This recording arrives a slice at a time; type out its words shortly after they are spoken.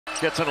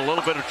gets in a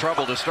little bit of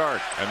trouble to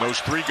start. And those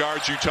three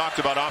guards you talked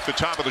about off the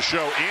top of the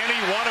show, any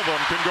one of them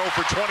can go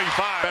for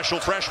 25. Special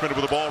freshman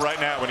with the ball right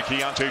now in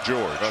Keyonte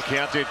George. Well,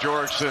 Keyonte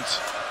George since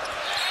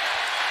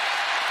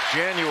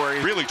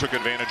January really took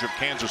advantage of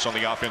Kansas on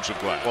the offensive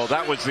glass. Well,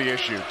 that was the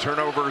issue.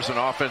 Turnovers and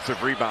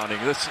offensive rebounding.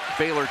 This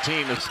Baylor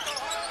team is,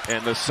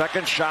 and the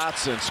second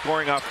shots and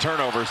scoring off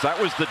turnovers, that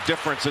was the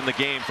difference in the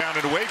game. Down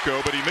in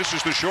Waco, but he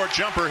misses the short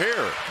jumper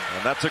here.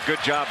 And that's a good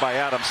job by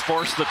Adams.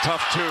 Forced the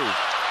tough two.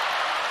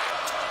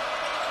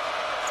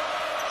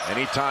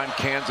 Anytime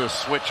Kansas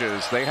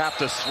switches, they have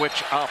to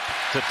switch up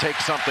to take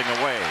something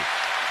away.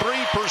 3%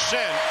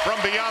 from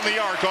beyond the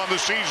arc on the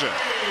season.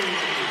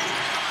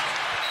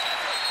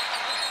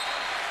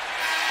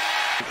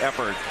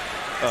 Effort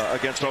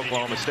against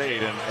Oklahoma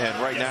State,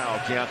 and right now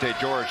Keyonte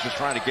George just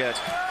trying to get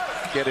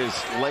his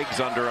legs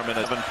under him, and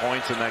 11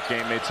 points in that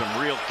game, made some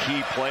real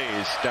key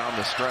plays down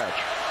the stretch.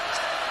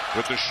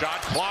 With the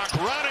shot clock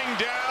running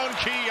down,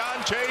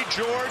 Keyonte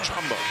George.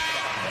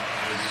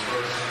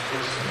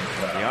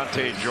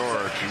 Keyonte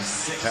George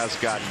has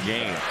got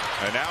game.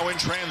 And now in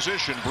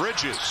transition,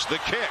 Bridges, the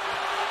kick.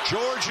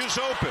 George is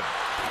open.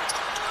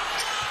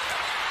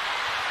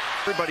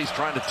 Everybody's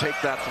trying to take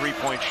that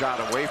three-point shot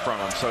away from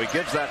him, so he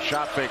gives that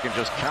shot fake and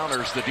just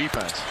counters the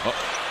defense.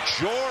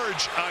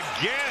 George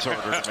again.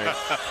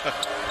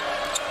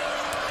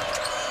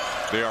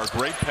 They are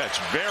great pets,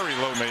 very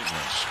low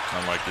maintenance,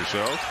 unlike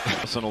yourself.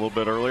 Listen a little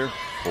bit earlier.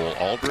 Cole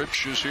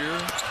Aldrich is here.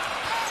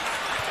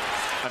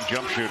 On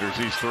jump shooters,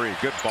 these three.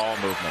 Good ball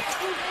movement.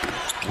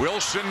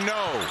 Wilson,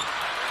 no.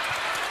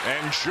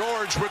 And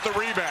George with the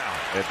rebound.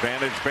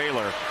 Advantage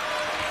Baylor.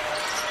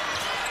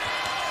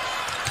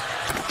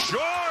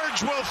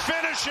 George will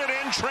finish it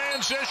in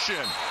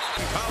transition.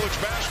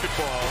 College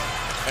basketball,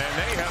 and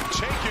they have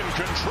taken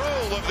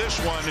control of this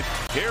one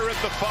here at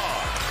the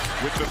Fog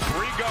with the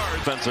three guards.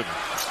 Defensive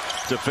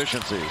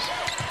deficiencies.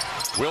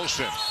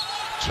 Wilson,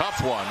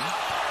 tough one.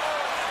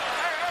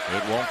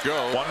 It won't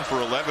go. 1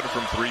 for 11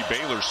 from three.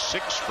 Baylor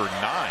 6 for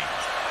 9.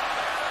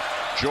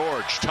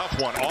 George, tough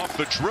one off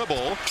the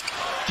dribble.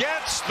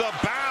 Gets the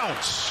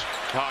bounce.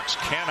 Hawks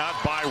cannot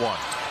buy one.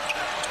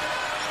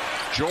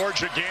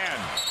 George again.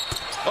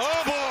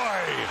 Oh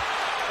boy!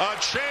 A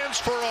chance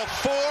for a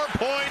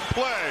 4-point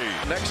play.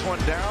 Next one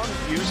down,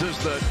 uses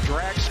the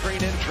drag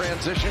screen in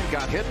transition,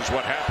 got hit. That's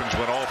what happens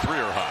when all three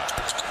are hot.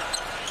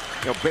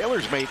 You know,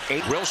 Baylor's made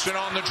 8. Wilson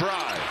on the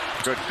drive.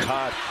 Good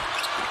cut.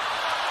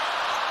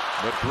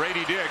 But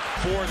Grady Dick,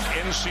 4th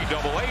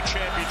NCAA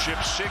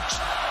championship, 6th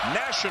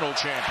national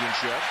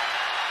championship.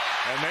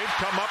 And they've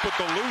come up with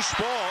the loose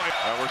ball.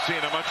 We're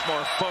seeing a much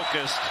more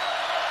focused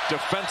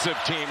defensive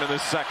team in the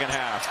second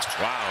half.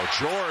 Wow,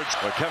 George.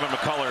 But Kevin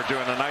McCullough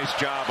doing a nice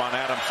job on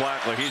Adam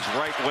Flagler. He's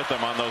right with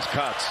him on those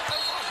cuts.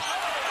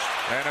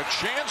 And a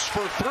chance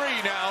for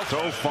 3 now.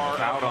 So far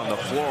out on the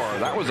floor.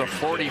 That was a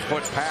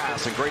 40-foot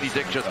pass, and Grady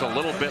Dick just a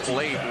little bit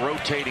late,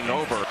 rotating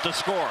over to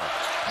score.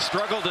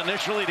 Struggled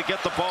initially to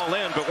get the ball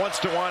in, but once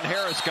DeJuan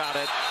Harris got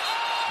it,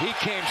 he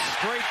came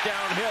straight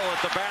downhill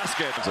at the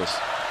basket.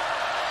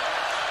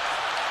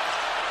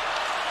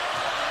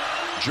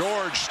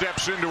 George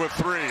steps into a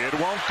 3. It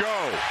won't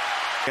go.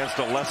 Against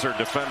a lesser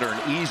defender,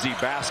 an easy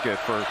basket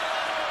for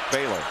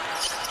Baylor.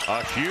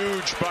 A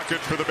huge bucket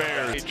for the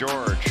Bears.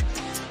 George.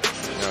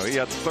 You know, he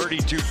had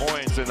 32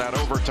 points in that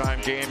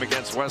overtime game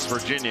against West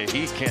Virginia.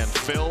 He can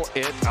fill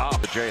it up.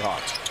 The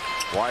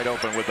Jayhawks wide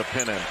open with the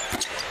pin in.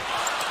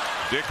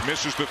 Dick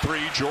misses the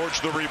 3.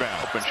 George the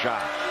rebound. Open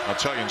shot. I'll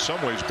tell you, in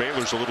some ways,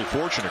 Baylor's a little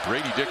fortunate.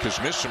 Grady Dick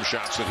has missed some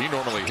shots that he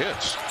normally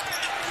hits.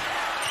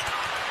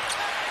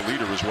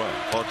 Leader as well.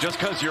 Well, just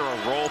because you're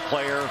a role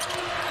player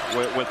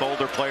with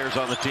older players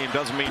on the team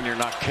doesn't mean you're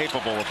not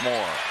capable of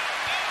more.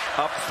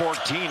 Up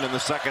 14 in the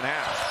second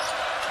half.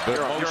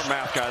 You're a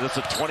math guy. That's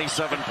a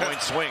 27-point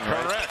swing,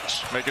 right?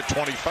 Correct. Make it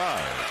 25.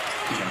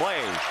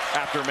 Play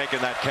after making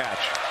that catch.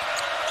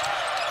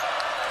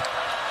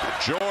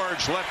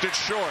 George left it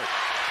short.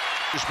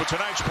 But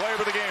tonight's player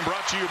of the game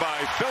brought to you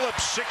by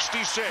Phillips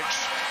 66.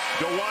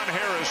 DeJuan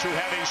Harris, who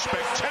had a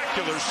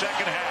spectacular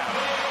second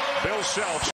half. Bill Self.